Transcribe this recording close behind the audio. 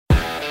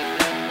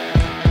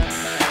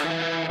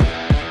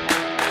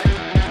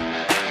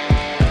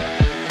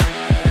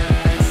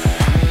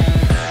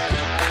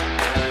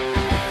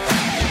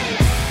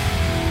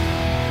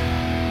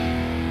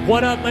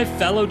What up, my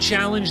fellow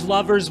challenge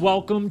lovers?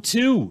 Welcome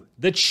to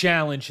The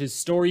Challenge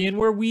Historian,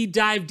 where we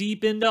dive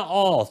deep into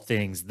all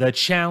things the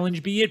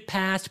challenge, be it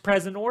past,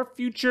 present, or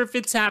future. If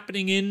it's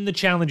happening in the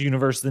challenge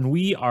universe, then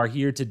we are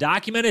here to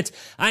document it.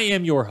 I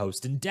am your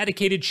host and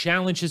dedicated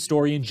challenge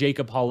historian,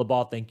 Jacob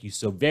Hollabaugh. Thank you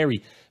so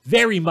very,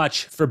 very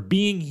much for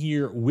being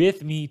here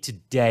with me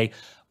today.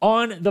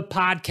 On the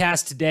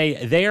podcast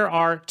today, there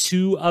are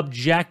two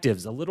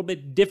objectives, a little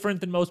bit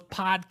different than most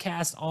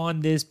podcasts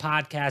on this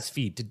podcast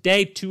feed.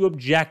 Today, two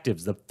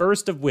objectives, the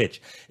first of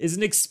which is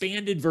an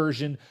expanded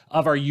version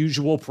of our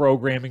usual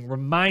programming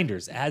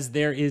reminders, as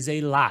there is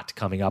a lot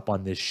coming up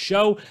on this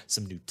show,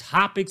 some new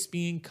topics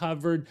being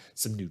covered,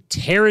 some new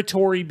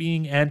territory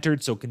being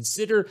entered. So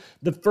consider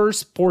the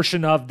first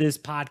portion of this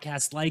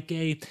podcast like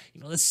the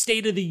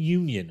state of the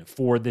union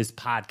for this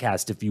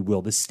podcast, if you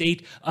will, the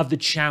state of the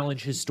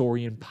Challenge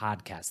Historian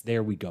podcast.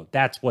 There we go.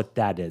 That's what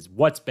that is.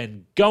 What's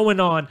been going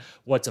on,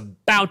 what's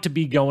about to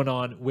be going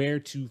on, where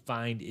to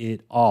find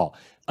it all.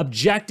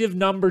 Objective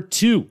number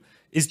 2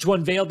 is to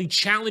unveil the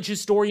Challenge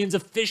Historian's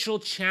official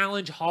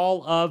Challenge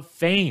Hall of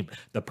Fame.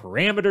 The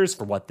parameters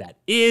for what that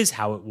is,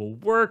 how it will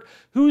work,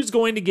 who's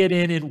going to get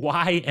in, and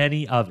why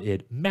any of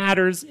it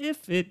matters,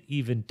 if it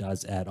even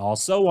does at all,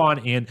 so on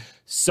and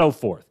so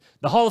forth.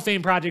 The Hall of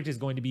Fame project is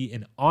going to be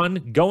an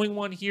ongoing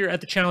one here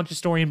at the Challenge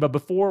Historian, but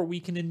before we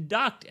can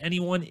induct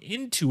anyone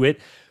into it,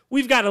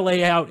 we've got to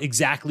lay out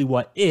exactly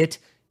what it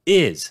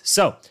is.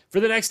 So for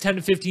the next 10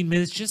 to 15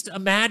 minutes, just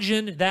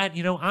imagine that,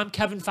 I'm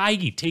Kevin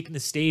Feige taking the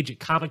stage at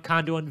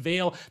Comic-Con to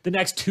unveil the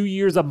next 2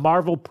 years of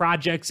Marvel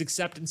projects,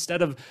 except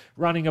instead of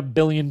running a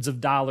billions of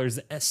dollars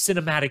a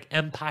cinematic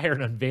empire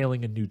and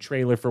unveiling a new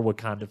trailer for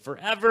Wakanda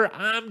Forever,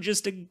 I'm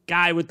just a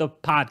guy with a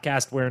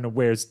podcast wearing a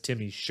Where's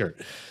Timmy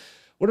shirt.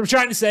 What I'm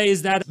trying to say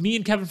is that me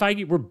and Kevin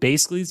Feige, we're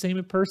basically the same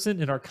in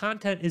person, and our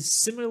content is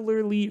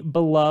similarly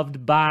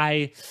beloved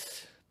by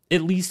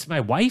at least my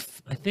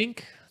wife, I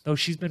think, though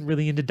she's been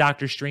really into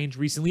Doctor Strange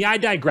recently. I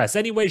digress.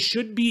 Anyway,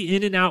 should be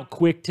in and out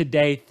quick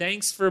today.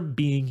 Thanks for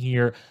being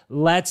here.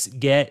 Let's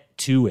get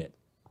to it.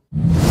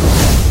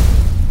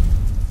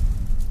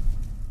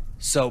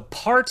 So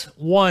part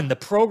 1, the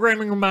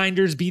programming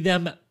reminders, be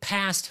them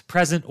past,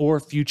 present, or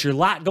future. A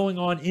lot going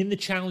on in the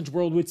challenge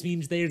world, which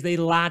means there's a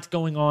lot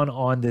going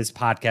on this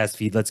podcast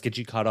feed. Let's get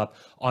you caught up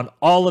on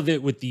all of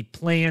it with the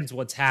plans,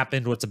 what's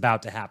happened, what's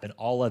about to happen,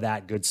 all of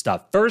that good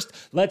stuff. First,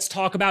 let's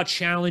talk about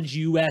Challenge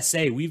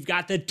USA. We've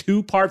got the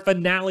 2-part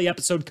finale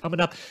episode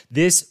coming up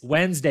this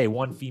Wednesday.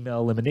 1 female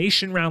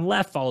elimination round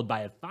left, followed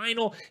by a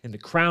final and the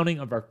crowning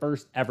of our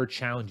first ever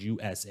Challenge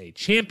USA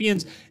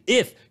champions.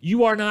 If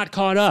you are not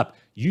caught up,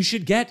 you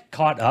should get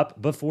caught up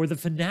before the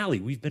finale.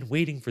 We've been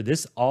waiting for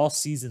this all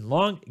season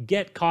long.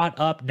 Get caught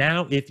up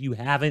now if you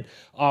haven't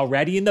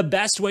already. And the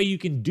best way you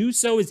can do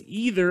so is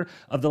either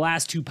of the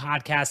last 2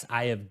 podcasts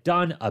I have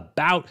done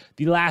about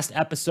the last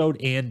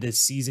episode and this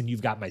season.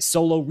 You've got my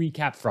solo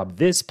recap from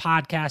this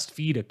podcast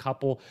feed, a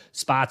couple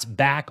spots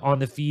back on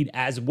the feed,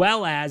 as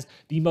well as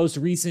the most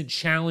recent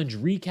challenge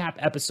recap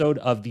episode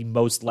of the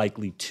Most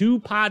Likely To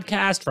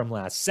podcast from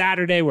last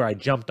Saturday, where I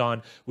jumped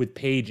on with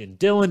Paige and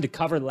Dylan to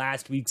cover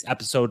last week's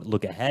episode.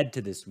 Look ahead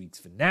to this week's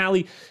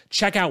finale.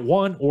 Check out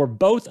one or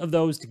both of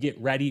those to get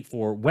ready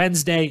for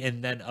Wednesday.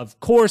 And then, of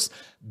course,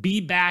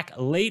 be back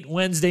late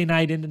Wednesday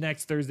night into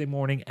next Thursday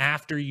morning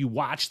after you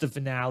watch the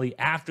finale,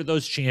 after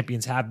those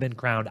champions have been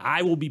crowned.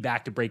 I will be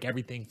back to break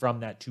everything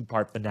from that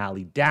 2-part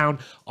finale down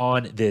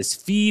on this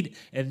feed.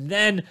 And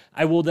then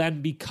I will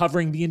then be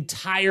covering the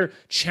entire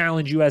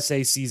Challenge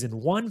USA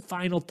season one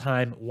final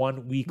time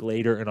 1 week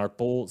later in our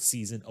full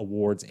season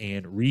awards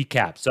and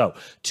recap. So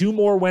 2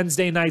 more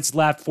Wednesday nights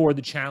left for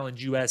the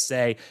Challenge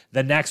USA.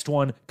 The next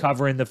one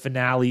covering the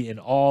finale in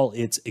all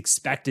its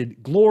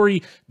expected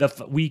glory.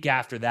 The week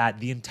after that,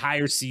 the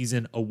entire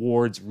season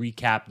awards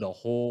recap, the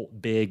whole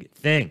big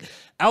thing.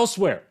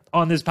 Elsewhere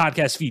on this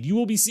podcast feed, you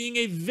will be seeing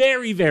a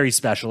very, very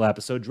special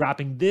episode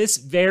dropping this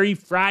very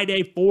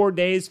Friday, 4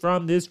 days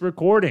from this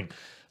recording.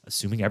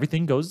 Assuming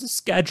everything goes to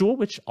schedule,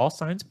 which all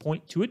signs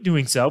point to it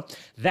doing so.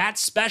 That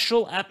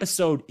special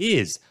episode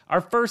is our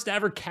first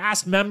ever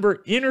cast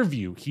member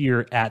interview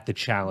here at the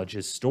Challenge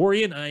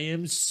Historian. I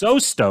am so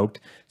stoked,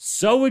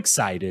 so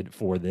excited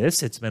for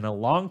this. It's been a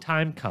long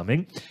time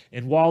coming.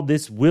 And while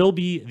this will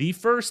be the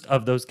first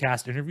of those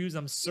cast interviews,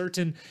 I'm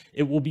certain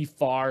it will be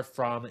far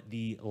from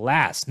the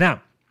last.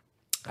 Now,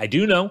 I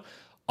do know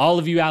all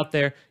of you out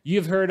there,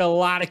 you've heard a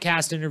lot of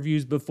cast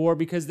interviews before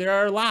because there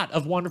are a lot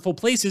of wonderful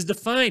places to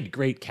find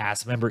great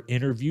cast member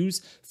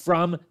interviews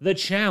from the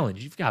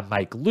Challenge. You've got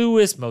Mike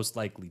Lewis, Most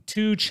Likely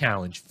To,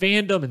 Challenge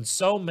Fandom, and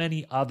so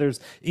many others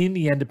in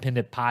the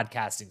independent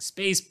podcasting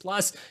space.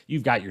 Plus,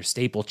 you've got your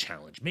staple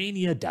Challenge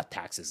Mania, Death,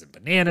 Taxes, and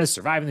Bananas,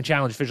 Surviving the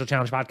Challenge, Official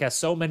Challenge Podcast,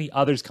 so many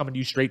others coming to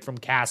you straight from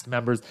cast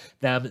members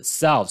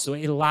themselves. So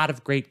a lot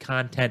of great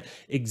content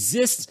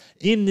exists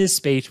in this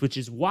space, which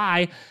is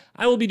why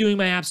I will be doing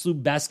my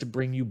absolute best best to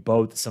bring you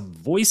both some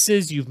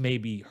voices you've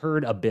maybe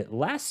heard a bit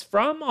less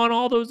from on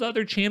all those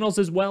other channels,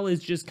 as well as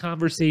just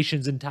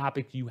conversations and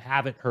topics you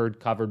haven't heard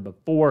covered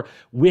before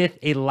with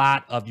a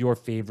lot of your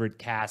favorite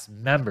cast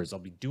members. I'll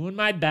be doing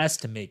my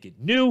best to make it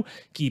new,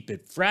 keep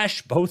it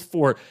fresh, both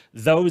for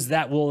those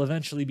that we'll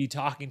eventually be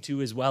talking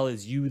to, as well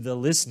as you, the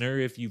listener,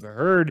 if you've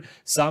heard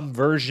some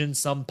version,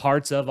 some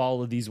parts of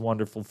all of these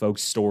wonderful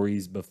folks'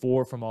 stories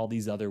before from all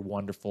these other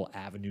wonderful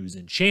avenues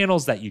and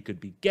channels that you could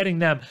be getting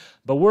them.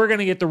 But we're going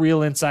to get the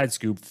real inside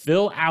scoop,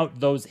 fill out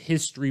those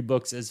history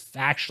books as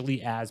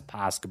factually as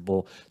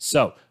possible.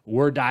 So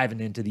we're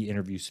diving into the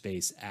interview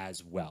space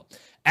as well.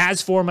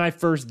 As for my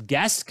first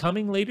guest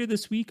coming later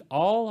this week,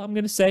 all I'm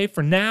going to say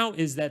for now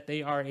is that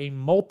they are a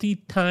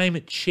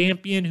multi-time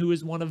champion who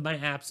is one of my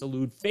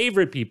absolute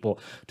favorite people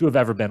to have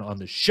ever been on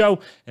the show.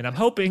 And I'm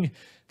hoping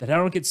that I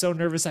don't get so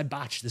nervous I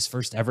botch this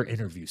first ever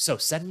interview. So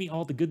send me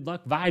all the good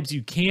luck vibes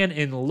you can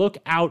and look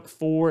out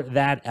for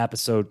that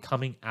episode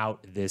coming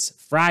out this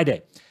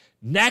Friday.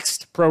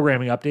 Next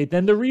programming update,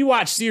 then the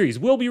Rewatch series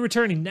will be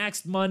returning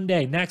next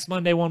Monday. Next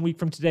Monday, 1 week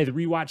from today, the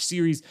Rewatch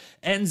series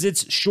ends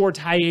its short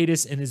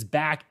hiatus and is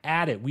back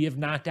at it. We have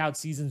knocked out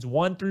seasons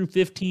 1 through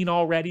 15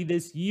 already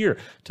this year.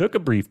 Took a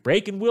brief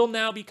break and will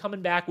now be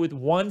coming back with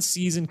one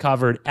season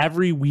covered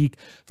every week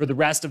for the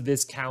rest of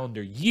this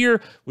calendar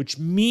year, which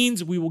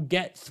means we will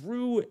get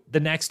through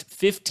the next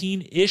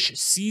 15-ish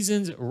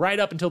seasons right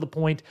up until the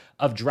point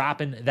of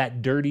dropping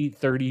that Dirty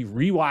 30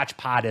 Rewatch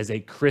pod as a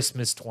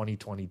Christmas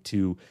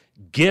 2022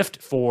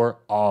 gift for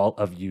all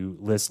of you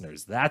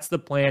listeners. That's the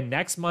plan.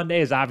 Next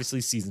Monday is obviously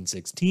season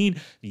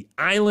 16, The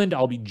Island.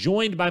 I'll be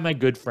joined by my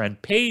good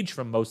friend Paige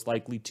from Most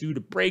Likely to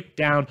break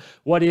down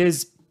what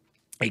is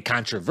a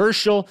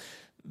controversial,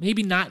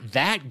 maybe not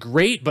that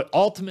great, but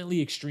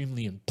ultimately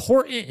extremely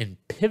important and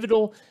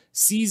pivotal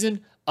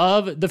season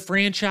of the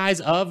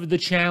franchise, of the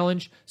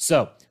challenge.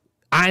 So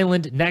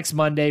Island next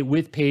Monday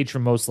with Paige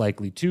from Most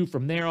Likely to.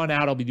 From there on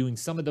out, I'll be doing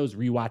some of those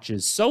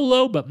rewatches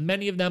solo, but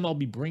many of them I'll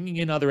be bringing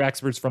in other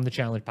experts from the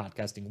challenge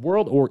podcasting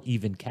world or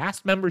even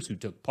cast members who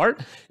took part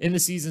in the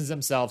seasons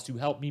themselves to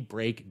help me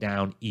break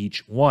down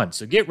each one.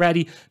 So get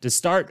ready to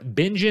start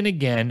binging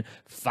again.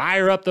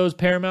 Fire up those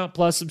Paramount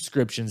Plus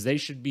subscriptions. They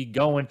should be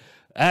going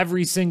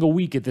every single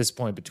week at this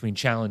point between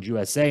Challenge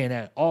USA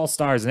and All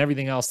Stars and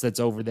everything else that's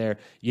over there.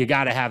 You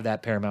got to have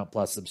that Paramount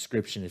Plus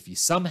subscription. If you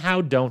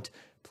somehow don't,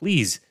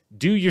 please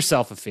do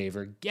yourself a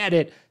favor, get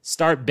it,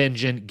 start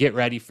binging, get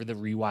ready for the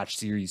Rewatch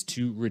series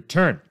to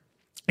return.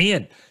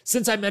 And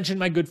since I mentioned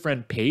my good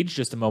friend Paige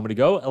just a moment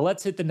ago,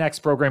 let's hit the next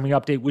programming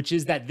update, which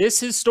is that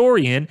this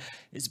historian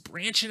is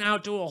branching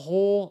out to a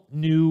whole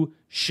new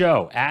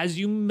show. As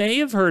you may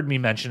have heard me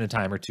mention a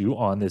time or two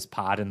on this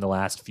pod in the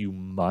last few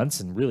months,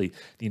 and really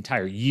the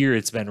entire year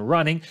it's been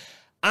running,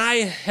 I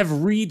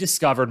have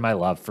rediscovered my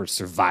love for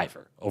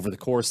Survivor over the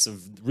course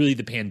of really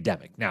the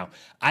pandemic. Now,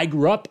 I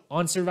grew up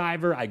on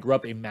Survivor. I grew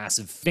up a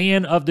massive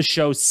fan of the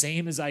show,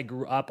 same as I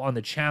grew up on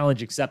the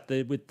challenge, except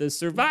that with the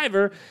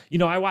Survivor,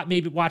 I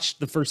maybe watched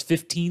the first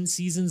 15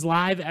 seasons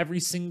live every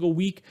single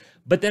week,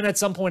 but then at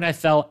some point I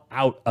fell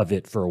out of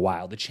it for a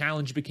while. The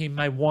challenge became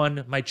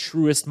my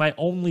truest, my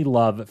only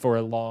love for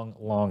a long,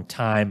 long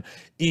time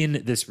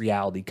in this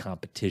reality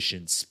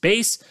competition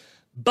space.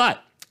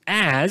 But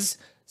as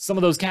some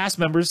of those cast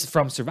members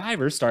from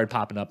Survivor started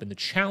popping up in the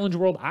challenge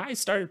world, I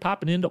started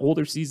popping into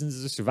older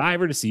seasons of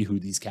Survivor to see who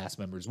these cast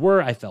members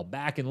were. I fell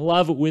back in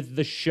love with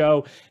the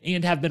show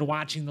and have been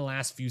watching the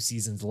last few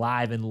seasons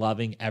live and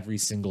loving every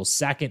single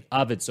second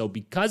of it. So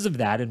because of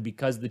that, and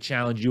because the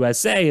Challenge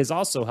USA is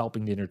also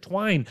helping to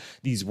intertwine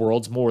these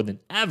worlds more than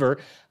ever,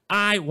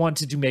 I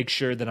wanted to make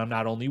sure that I'm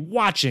not only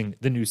watching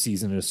the new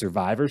season of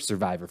Survivor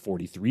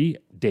 43,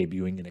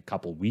 debuting in a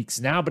couple weeks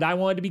now, but I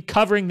wanted to be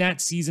covering that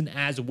season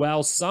as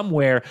well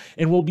somewhere,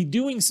 and we'll be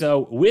doing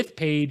so with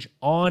Paige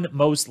on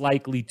Most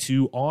Likely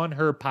to on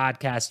her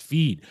podcast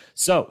feed.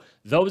 So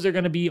those are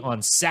going to be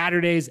on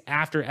Saturdays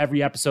after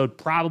every episode,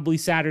 probably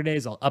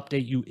Saturdays. I'll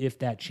update you if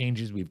that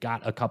changes. We've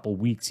got a couple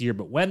weeks here,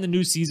 but when the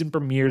new season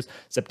premieres,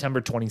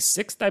 September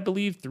 26th, I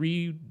believe,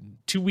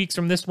 2 weeks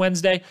from this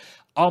Wednesday,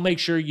 I'll make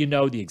sure you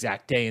know the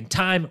exact day and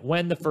time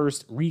when the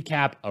first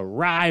recap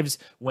arrives,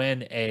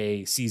 when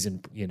a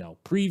season,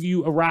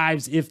 preview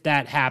arrives, if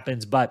that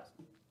happens. But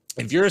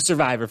if you're a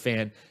Survivor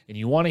fan and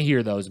you want to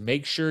hear those,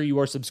 make sure you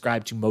are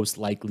subscribed to Most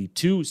Likely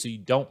to so you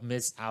don't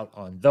miss out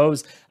on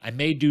those. I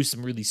may do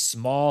some really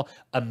small,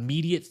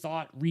 immediate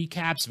thought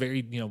recaps,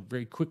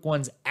 very quick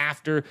ones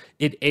after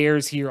it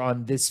airs here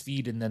on this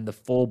feed, and then the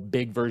full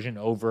big version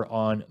over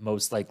on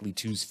Most Likely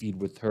to's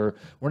feed with her.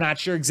 We're not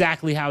sure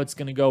exactly how it's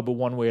going to go, but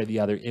one way or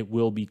the other, it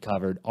will be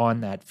covered on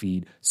that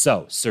feed.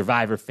 So,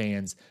 Survivor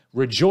fans,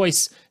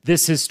 rejoice.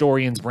 This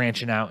historian's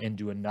branching out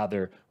into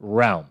another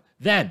realm.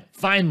 Then,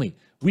 finally,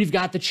 we've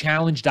got the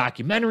Challenge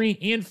documentary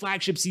and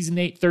Flagship Season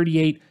 8,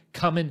 38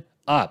 coming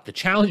up. The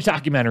Challenge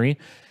documentary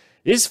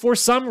is for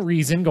some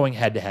reason going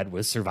head-to-head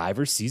with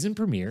Survivor's season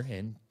premiere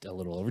in a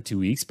little over 2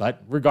 weeks.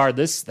 But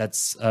regardless,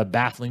 that's a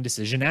baffling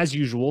decision, as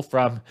usual,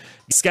 from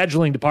the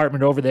scheduling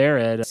department over there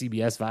at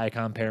CBS,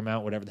 Viacom,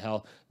 Paramount, whatever the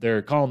hell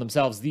they're calling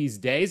themselves these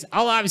days.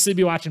 I'll obviously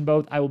be watching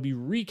both. I will be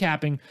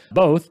recapping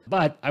both,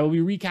 but I will be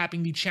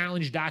recapping the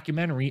Challenge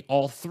documentary,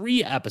 all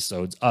 3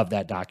 episodes of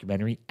that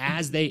documentary,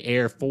 as they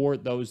air for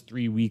those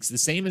 3 weeks, the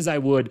same as I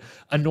would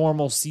a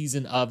normal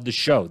season of the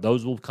show.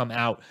 Those will come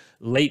out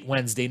late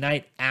Wednesday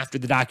night after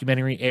the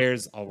documentary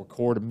airs. I'll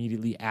record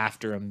immediately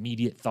after,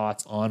 immediate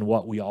thoughts on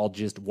what we all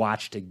just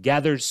watched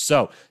together.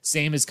 So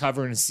same as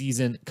covering a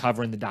season,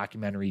 covering the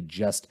documentary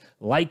just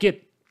like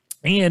it.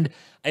 And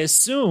I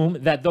assume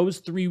that those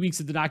 3 weeks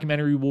of the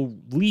documentary will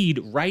lead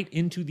right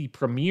into the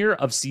premiere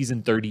of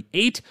season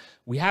 38.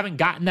 We haven't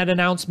gotten that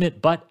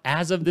announcement, but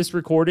as of this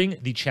recording,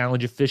 the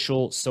Challenge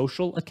official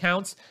social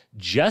accounts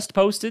just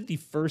posted the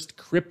first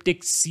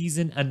cryptic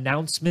season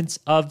announcements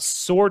of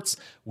sorts.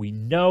 We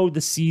know the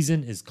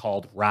season is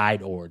called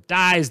Ride or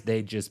Dies.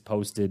 They just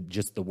posted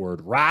just the word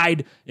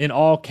ride in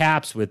all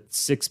caps with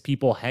 6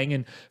 people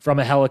hanging from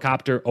a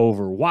helicopter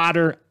over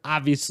water.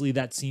 Obviously,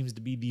 that seems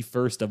to be the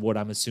first of what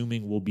I'm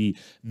assuming will be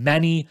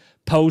many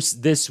posts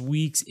this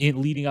week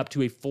leading up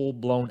to a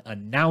full-blown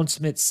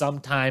announcement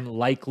sometime,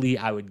 likely,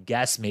 I would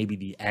guess, maybe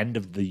the end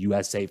of the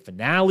USA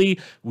finale.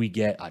 We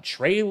get a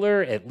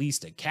trailer, at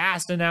least a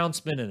cast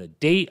announcement and a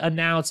date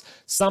announced,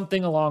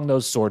 something along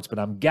those sorts. But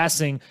I'm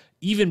guessing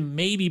even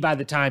maybe by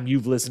the time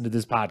you've listened to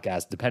this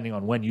podcast, depending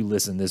on when you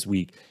listen this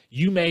week,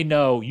 you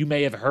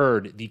may have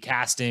heard the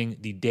casting,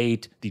 the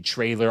date, the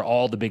trailer,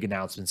 all the big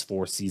announcements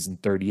for season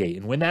 38.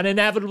 And when that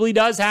inevitably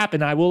does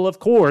happen, I will, of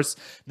course,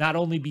 not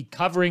only be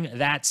covering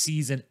that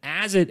season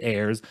as it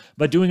airs,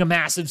 but doing a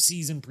massive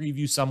season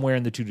preview somewhere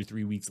in the 2 to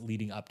 3 weeks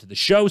leading up to the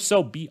show.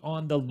 So be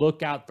on the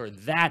lookout for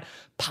that,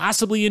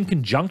 possibly in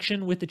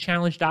conjunction with the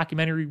Challenge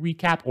documentary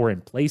recap or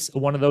in place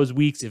of one of those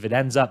weeks. If it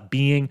ends up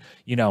being,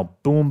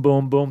 boom,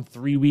 boom, boom,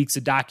 3 weeks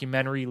of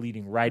documentary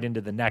leading right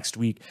into the next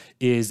week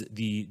is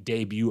the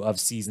debut of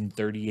season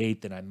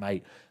 38, then I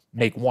might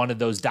make one of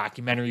those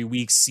documentary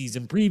weeks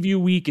season preview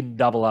week and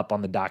double up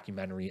on the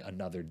documentary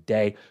another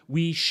day.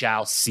 We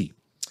shall see.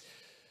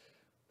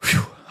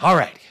 Whew. All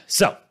right.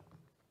 So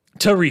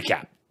to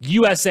recap,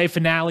 USA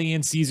finale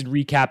and season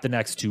recap the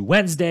next 2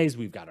 Wednesdays.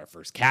 We've got our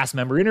first cast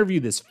member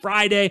interview this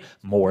Friday.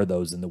 More of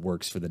those in the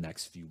works for the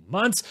next few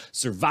months.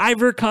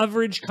 Survivor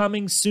coverage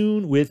coming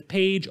soon with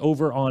Paige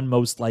over on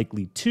Most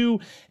Likely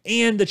 2.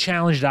 And the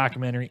Challenge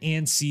documentary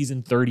and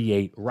season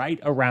 38 right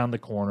around the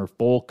corner.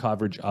 Full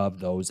coverage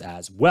of those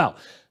as well.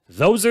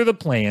 Those are the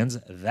plans.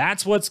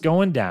 That's what's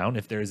going down.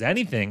 If there's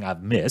anything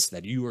I've missed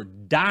that you are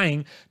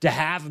dying to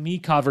have me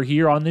cover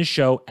here on this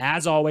show,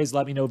 as always,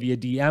 let me know via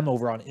DM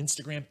over on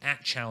Instagram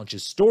at Challenge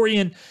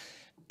Historian.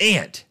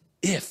 And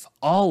if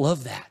all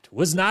of that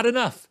was not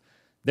enough,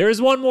 there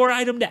is one more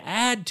item to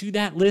add to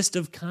that list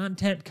of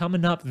content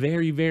coming up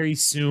very, very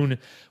soon.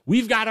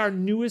 We've got our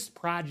newest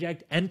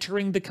project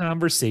entering the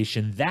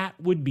conversation. That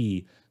would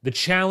be the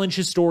Challenge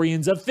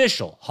Historian's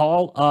official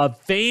Hall of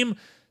Fame.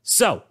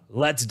 So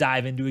let's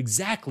dive into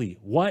exactly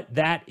what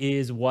that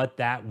is, what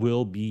that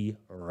will be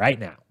right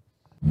now.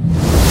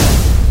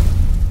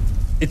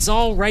 It's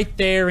all right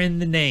there in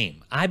the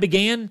name. I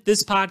began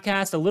this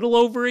podcast a little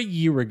over a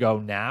year ago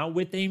now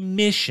with a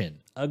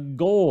mission, a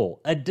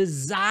goal, a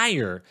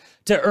desire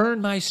to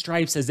earn my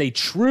stripes as a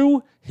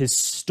true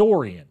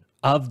historian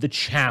of the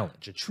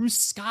Challenge, a true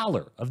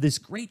scholar of this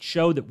great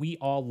show that we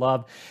all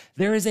love.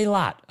 There is a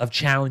lot of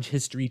Challenge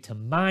history to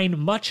mine,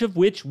 much of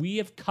which we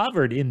have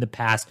covered in the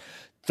past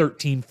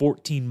 13,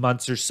 14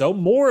 months or so,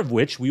 more of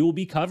which we will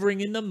be covering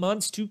in the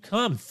months to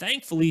come.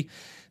 Thankfully,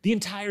 the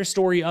entire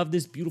story of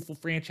this beautiful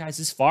franchise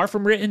is far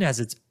from written, as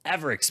it's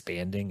ever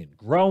expanding and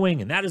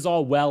growing, and that is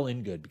all well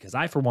and good, because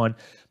I, for one,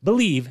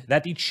 believe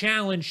that the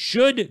Challenge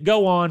should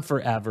go on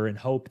forever and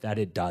hope that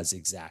it does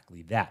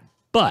exactly that.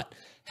 But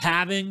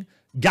having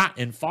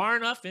gotten far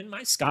enough in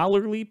my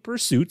scholarly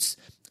pursuits,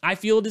 I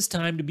feel it is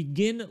time to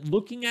begin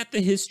looking at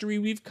the history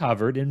we've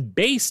covered and,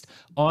 based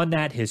on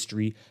that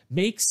history,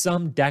 make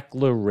some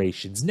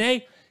declarations,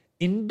 nay,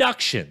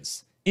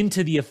 inductions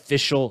into the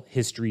official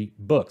history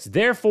books.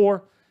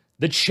 Therefore,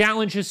 the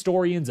Challenge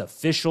Historian's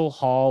official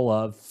Hall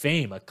of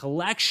Fame, a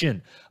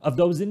collection of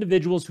those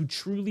individuals who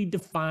truly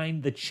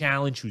defined the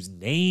Challenge, whose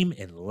name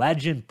and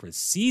legend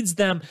precedes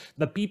them,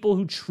 the people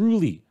who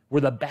truly were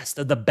the best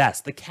of the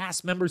best, the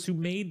cast members who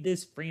made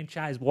this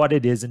franchise what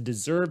it is and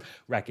deserve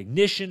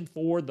recognition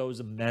for those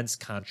immense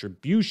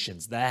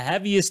contributions, the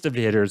heaviest of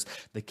hitters,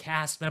 the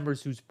cast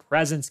members whose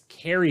presence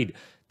carried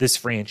this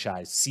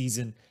franchise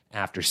season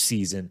after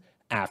season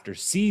after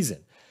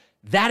season.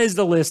 That is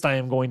the list I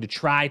am going to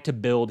try to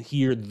build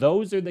here.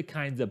 Those are the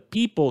kinds of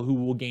people who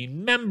will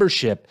gain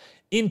membership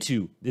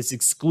into this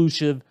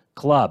exclusive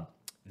club.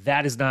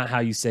 That is not how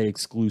you say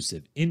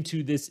exclusive.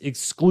 Into this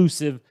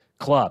exclusive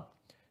club.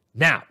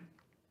 Now,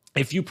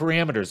 a few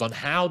parameters on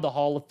how the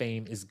Hall of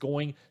Fame is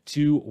going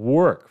to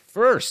work.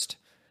 First,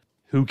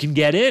 who can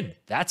get in?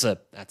 That's an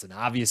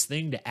obvious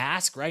thing to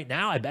ask right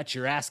now. I bet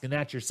you're asking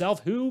that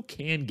yourself. Who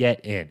can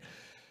get in?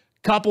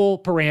 Couple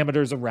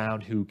parameters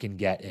around who can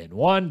get in.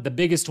 One, the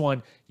biggest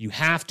one, you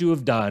have to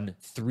have done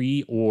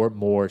 3 or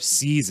more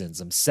seasons.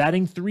 I'm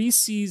setting 3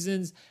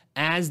 seasons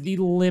as the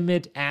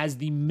limit, as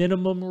the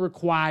minimum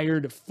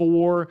required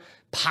for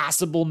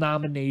possible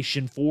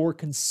nomination, for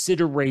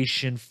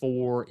consideration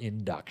for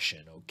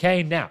induction.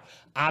 Okay, now,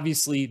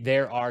 obviously,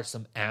 there are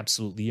some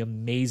absolutely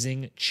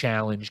amazing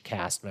challenge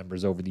cast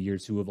members over the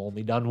years who have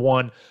only done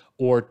 1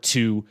 or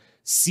 2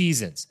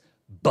 seasons,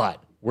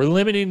 but we're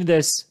limiting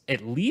this,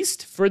 at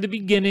least for the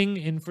beginning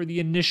and for the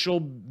initial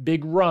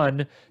big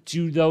run,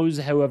 to those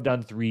who have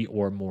done 3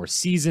 or more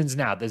seasons.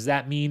 Now, does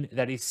that mean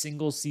that a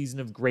single season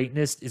of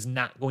greatness is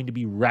not going to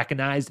be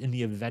recognized in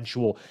the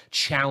eventual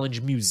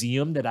challenge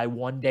museum that I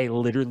one day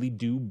literally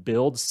do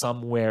build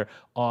somewhere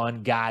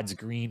on God's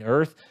green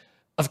earth?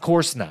 Of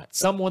course not.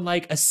 Someone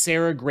like a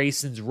Sarah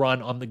Grayson's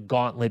run on the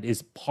Gauntlet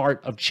is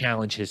part of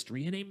challenge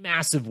history in a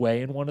massive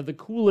way and one of the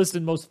coolest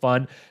and most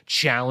fun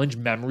challenge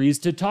memories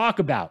to talk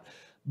about.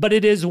 But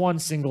it is one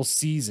single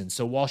season,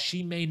 so while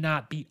she may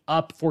not be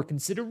up for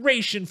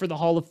consideration for the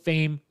Hall of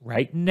Fame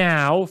right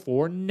now,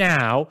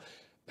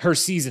 her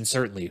season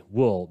certainly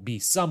will be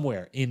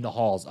somewhere in the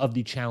halls of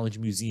the Challenge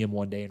Museum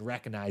one day and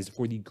recognized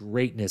for the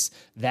greatness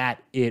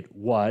that it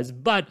was.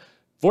 But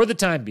for the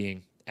time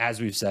being, as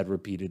we've said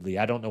repeatedly,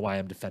 I don't know why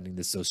I'm defending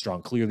this so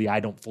strong. Clearly, I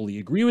don't fully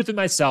agree with it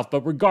myself,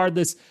 but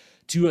regardless,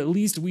 to at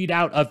least weed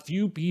out a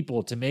few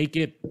people to make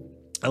it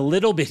a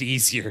little bit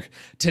easier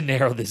to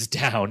narrow this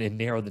down and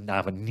narrow the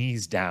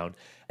nominees down,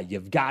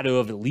 you've got to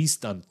have at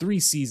least done 3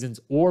 seasons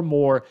or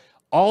more.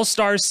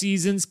 All-star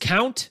seasons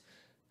count.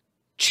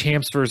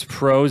 Champs vs.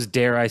 Pros,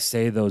 dare I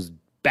say those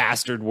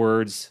bastard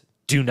words,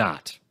 do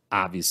not.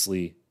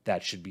 Obviously,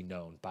 that should be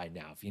known by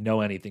now. If you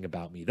know anything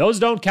about me, those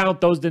don't count.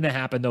 Those didn't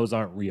happen. Those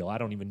aren't real. I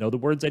don't even know the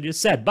words I just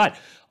said. But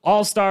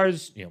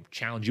All-Stars,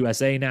 Challenge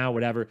USA now,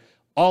 whatever,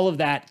 all of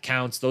that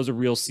counts. Those are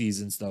real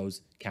seasons.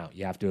 Those count.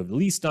 You have to have at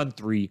least done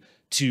 3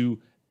 to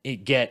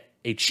get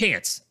a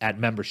chance at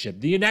membership.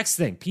 The next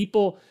thing,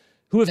 people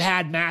who have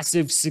had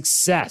massive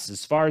success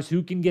as far as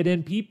who can get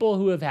in, people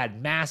who have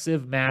had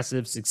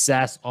massive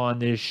success on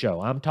this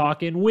show. I'm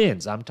talking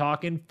wins, I'm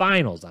talking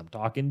finals, I'm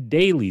talking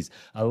dailies,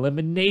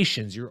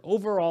 eliminations, your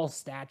overall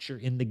stature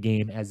in the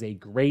game as a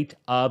great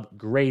of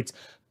greats,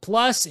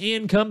 plus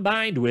and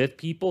combined with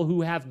people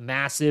who have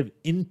massive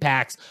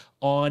impacts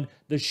on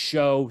the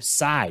show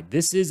side.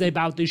 This is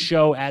about the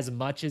show as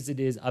much as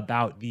it is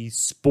about the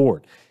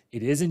sport.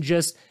 It isn't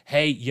just,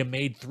 hey, you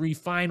made 3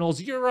 finals,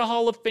 you're a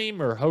Hall of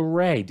Famer,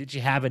 hooray. Did you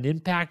have an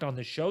impact on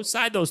the show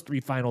side? Those 3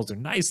 finals are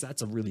nice.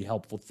 That's a really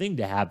helpful thing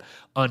to have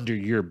under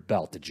your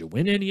belt. Did you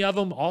win any of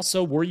them?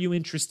 Also, were you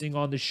interesting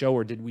on the show,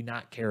 or did we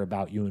not care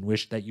about you and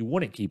wish that you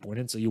wouldn't keep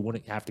winning so you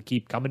wouldn't have to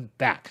keep coming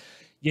back?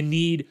 You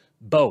need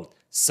both.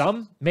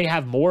 Some may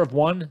have more of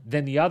one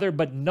than the other,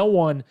 but no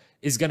one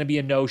is going to be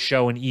a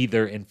no-show in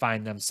either and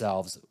find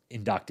themselves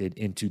inducted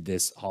into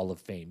this Hall of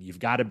Fame. You've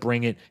got to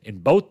bring it in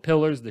both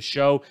pillars, the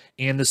show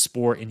and the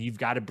sport, and you've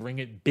got to bring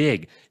it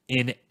big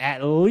in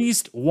at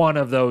least one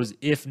of those,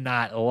 if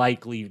not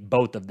likely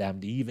both of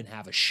them, to even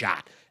have a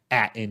shot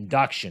at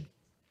induction.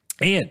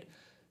 And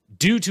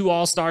due to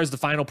All-Stars, the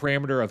final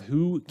parameter of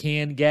who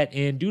can get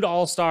in, due to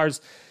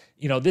All-Stars,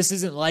 this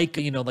isn't like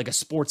a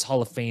sports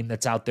Hall of Fame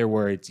that's out there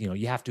where it's,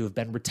 you have to have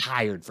been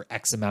retired for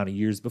X amount of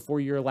years before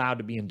you're allowed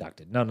to be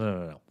inducted.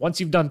 No. Once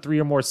you've done 3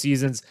 or more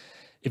seasons,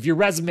 if your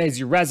resume is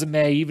your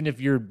resume, even if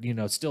you're,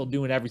 still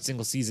doing every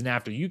single season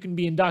after, you can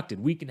be inducted.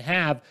 We can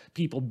have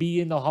people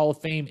be in the Hall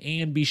of Fame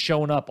and be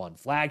showing up on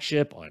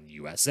Flagship, on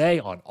USA,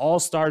 on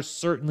All-Stars,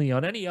 certainly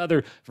on any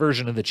other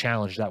version of the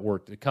challenge that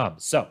work to come.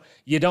 So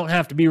you don't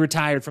have to be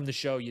retired from the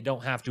show. You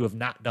don't have to have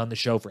not done the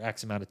show for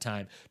X amount of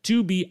time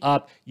to be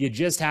up. You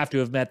just have to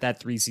have met that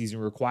 3-season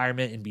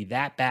requirement and be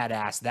that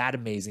badass, that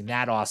amazing,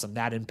 that awesome,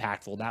 that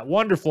impactful, that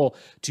wonderful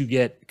to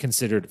get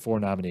considered for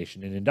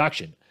nomination and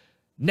induction.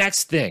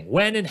 Next thing,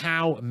 when and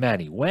how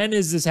many? When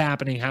is this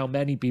happening? How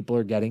many people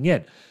are getting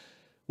in?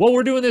 Well,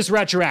 we're doing this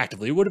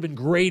retroactively. It would have been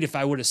great if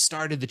I would have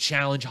started the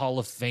Challenge Hall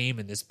of Fame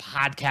and this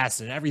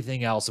podcast and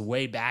everything else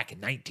way back in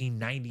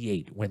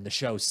 1998 when the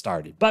show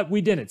started, but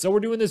we didn't. So we're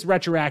doing this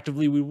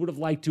retroactively. We would have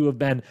liked to have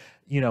been,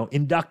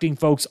 inducting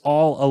folks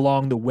all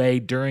along the way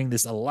during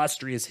this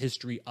illustrious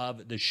history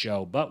of the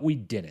show, but we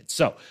didn't.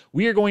 So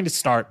we are going to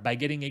start by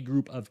getting a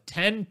group of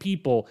 10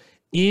 people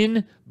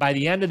in by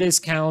the end of this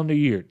calendar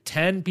year.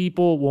 10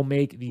 people will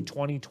make the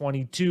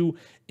 2022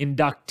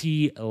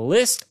 inductee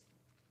list.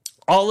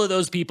 All of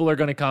those people are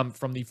going to come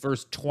from the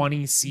first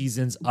 20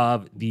 seasons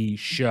of the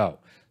show.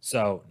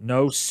 So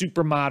no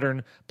super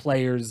modern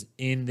players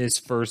in this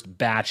first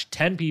batch.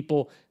 10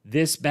 people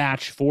this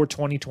batch for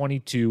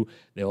 2022.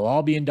 They will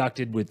all be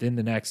inducted within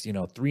the next,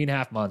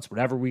 3.5 months,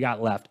 whatever we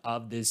got left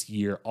of this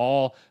year.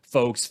 All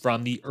folks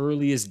from the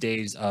earliest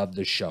days of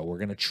the show. We're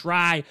going to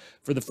try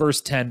for the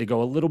first 10 to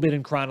go a little bit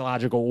in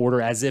chronological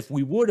order as if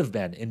we would have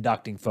been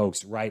inducting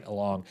folks right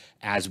along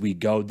as we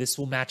go. This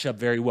will match up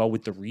very well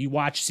with the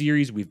rewatch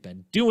series we've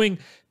been doing,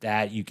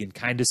 that you can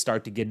kind of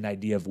start to get an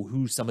idea of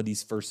who some of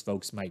these first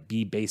folks might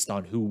be based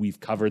on who we've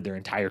covered their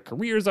entire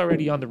careers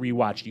already on the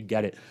rewatch. You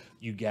get it.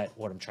 You get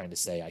what I'm trying to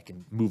say. I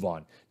can move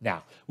on.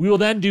 Now, we will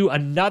then do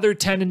another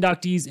 10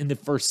 inductees in the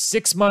first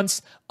 6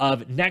 months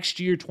of next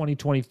year,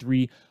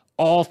 2023.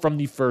 All from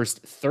the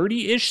first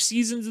 30-ish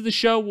seasons of the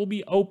show will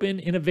be open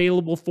and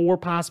available for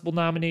possible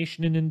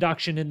nomination and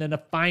induction, and then a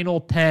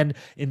final 10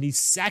 in the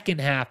second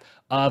half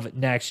of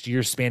next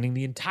year, spanning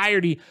the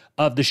entirety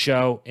of the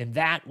show, and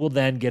that will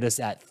then get us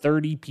at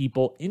 30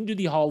 people into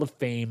the Hall of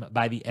Fame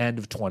by the end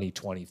of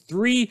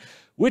 2023,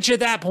 which at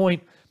that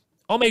point,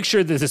 I'll make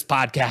sure that this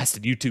podcast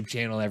and YouTube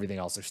channel and everything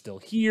else are still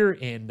here,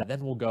 and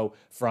then we'll go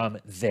from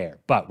there.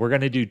 But we're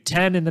going to do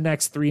 10 in the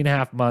next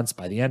 3.5 months.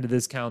 By the end of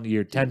this calendar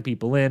year, 10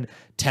 people in,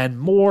 10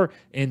 more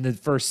in the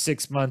first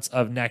 6 months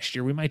of next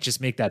year. We might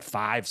just make that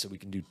 5 so we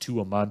can do 2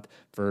 a month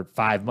for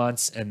 5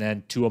 months and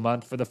then 2 a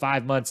month for the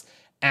 5 months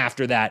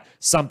after that,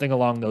 something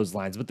along those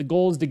lines. But the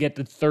goal is to get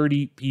to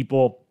 30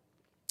 people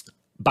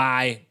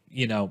by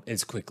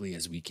as quickly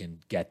as we can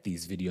get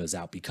these videos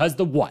out, because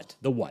the what,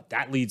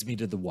 that leads me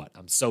to the what.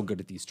 I'm so good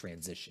at these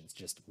transitions.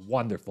 Just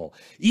wonderful.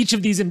 Each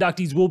of these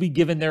inductees will be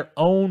given their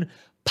own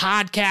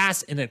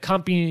podcast and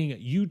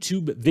accompanying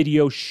YouTube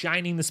video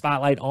shining the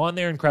spotlight on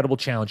their incredible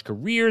challenge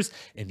careers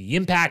and the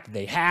impact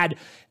they had,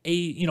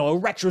 a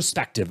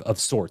retrospective of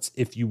sorts,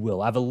 if you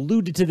will. I've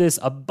alluded to this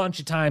a bunch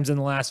of times in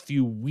the last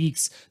few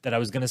weeks that I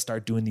was going to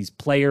start doing these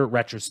player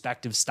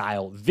retrospective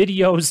style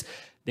videos.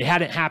 They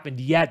hadn't happened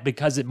yet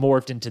because it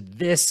morphed into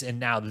this, and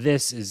now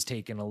this is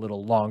taking a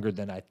little longer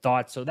than I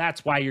thought. So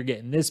that's why you're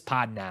getting this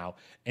pod now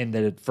and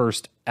the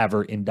first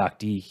ever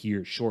inductee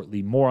here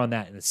shortly. More on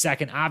that in a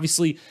second.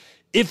 Obviously,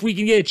 if we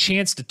can get a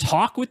chance to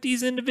talk with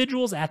these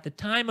individuals at the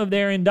time of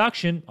their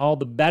induction, all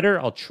the better.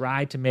 I'll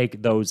try to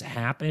make those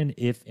happen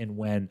if and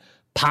when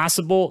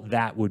possible.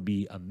 That would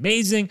be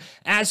amazing.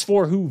 As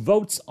for who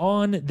votes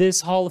on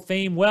this Hall of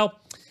Fame, well,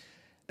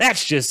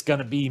 that's just going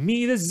to be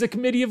me. This is a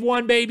committee of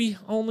one, baby.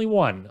 Only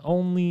one.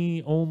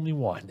 Only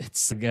one.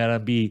 It's going to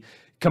be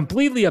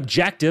completely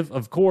objective,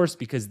 of course,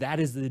 because that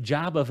is the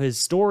job of a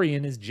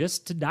historian, is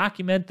just to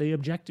document the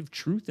objective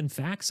truth and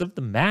facts of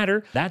the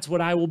matter. That's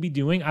what I will be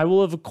doing. I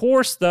will, of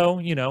course, though,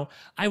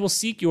 I will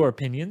seek your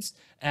opinions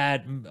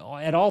at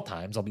all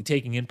times. I'll be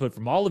taking input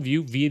from all of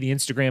you via the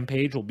Instagram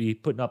page. We'll be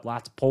putting up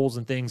lots of polls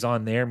and things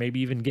on there,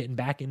 maybe even getting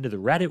back into the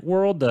Reddit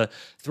world to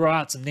throw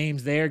out some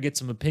names there, get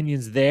some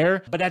opinions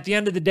there. But at the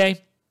end of the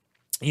day,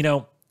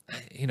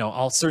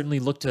 I'll certainly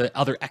look to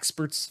other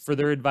experts for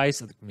their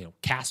advice.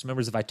 Cast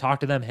members, if I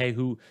talk to them, hey,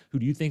 who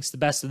do you think's the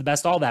best of the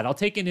best? All that. I'll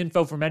take in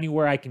info from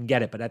anywhere I can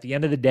get it. But at the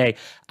end of the day,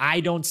 I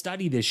don't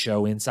study this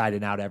show inside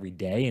and out every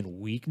day and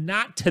week,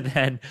 not to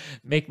then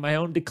make my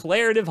own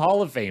declarative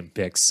Hall of Fame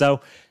picks.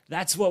 So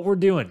that's what we're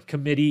doing.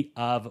 Committee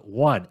of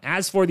one.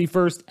 As for the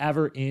first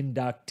ever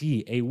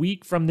inductee, a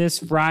week from this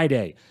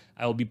Friday,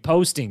 I will be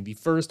posting the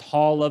first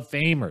Hall of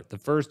Famer, the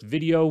first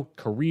video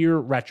career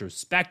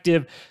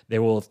retrospective.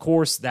 There will, of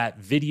course, that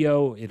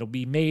video, it'll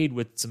be made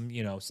with some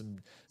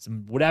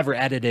whatever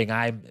editing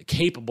I'm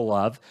capable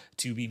of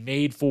to be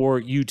made for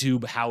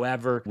YouTube.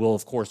 However, we'll,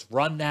 of course,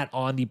 run that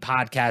on the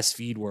podcast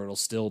feed where it'll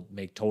still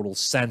make total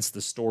sense. The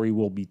story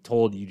will be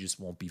told. You just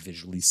won't be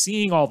visually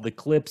seeing all the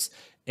clips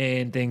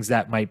and things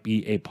that might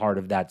be a part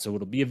of that. So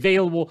it'll be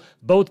available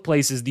both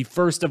places, the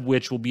first of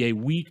which will be a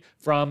week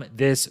from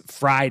this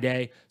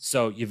Friday.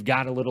 So you've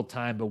got a little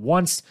time. But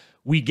once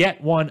we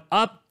get one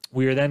up,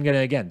 we are then going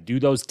to, again,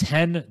 do those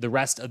 10 the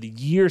rest of the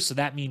year. So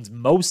that means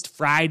most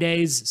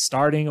Fridays,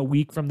 starting a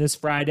week from this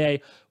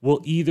Friday,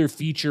 will either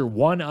feature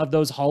one of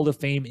those Hall of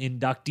Fame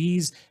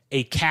inductees,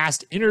 a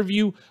cast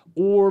interview,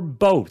 or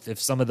both.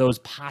 If some of those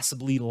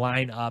possibly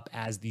line up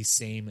as the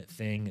same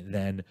thing,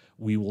 then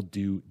we will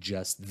do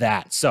just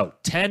that. So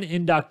 10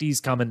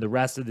 inductees coming the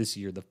rest of this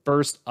year, the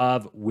first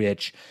of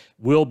which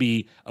will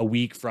be a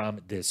week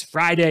from this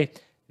Friday.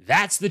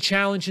 That's the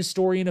Challenge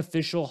Historian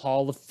Official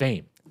Hall of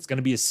Fame. It's going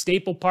to be a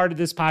staple part of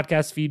this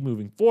podcast feed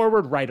moving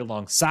forward, right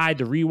alongside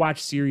the rewatch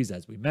series,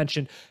 as we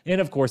mentioned. And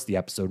of course, the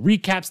episode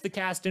recaps, the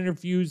cast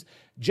interviews,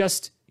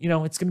 it's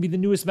going to be the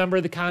newest member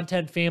of the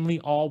content family,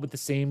 all with the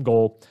same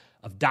goal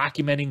of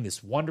documenting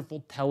this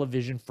wonderful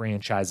television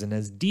franchise in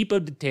as deep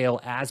a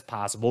detail as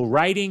possible,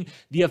 writing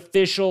the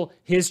official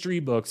history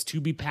books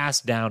to be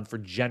passed down for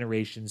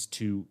generations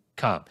to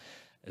come.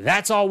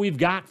 That's all we've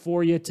got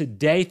for you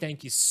today.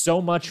 Thank you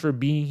so much for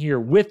being here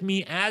with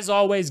me. As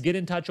always, get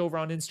in touch over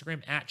on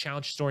Instagram at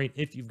Challenge Historian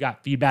if you've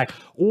got feedback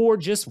or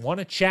just want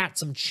to chat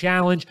some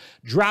challenge.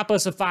 Drop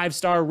us a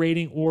 5-star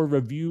rating or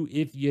review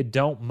if you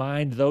don't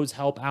mind. Those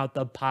help out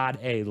the pod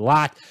a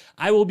lot.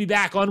 I will be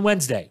back on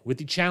Wednesday with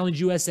the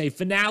Challenge USA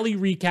finale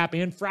recap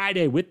and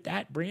Friday with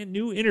that brand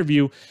new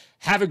interview.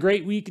 Have a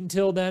great week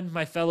until then,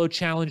 my fellow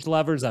challenge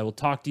lovers. I will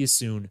talk to you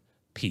soon.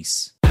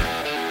 Peace.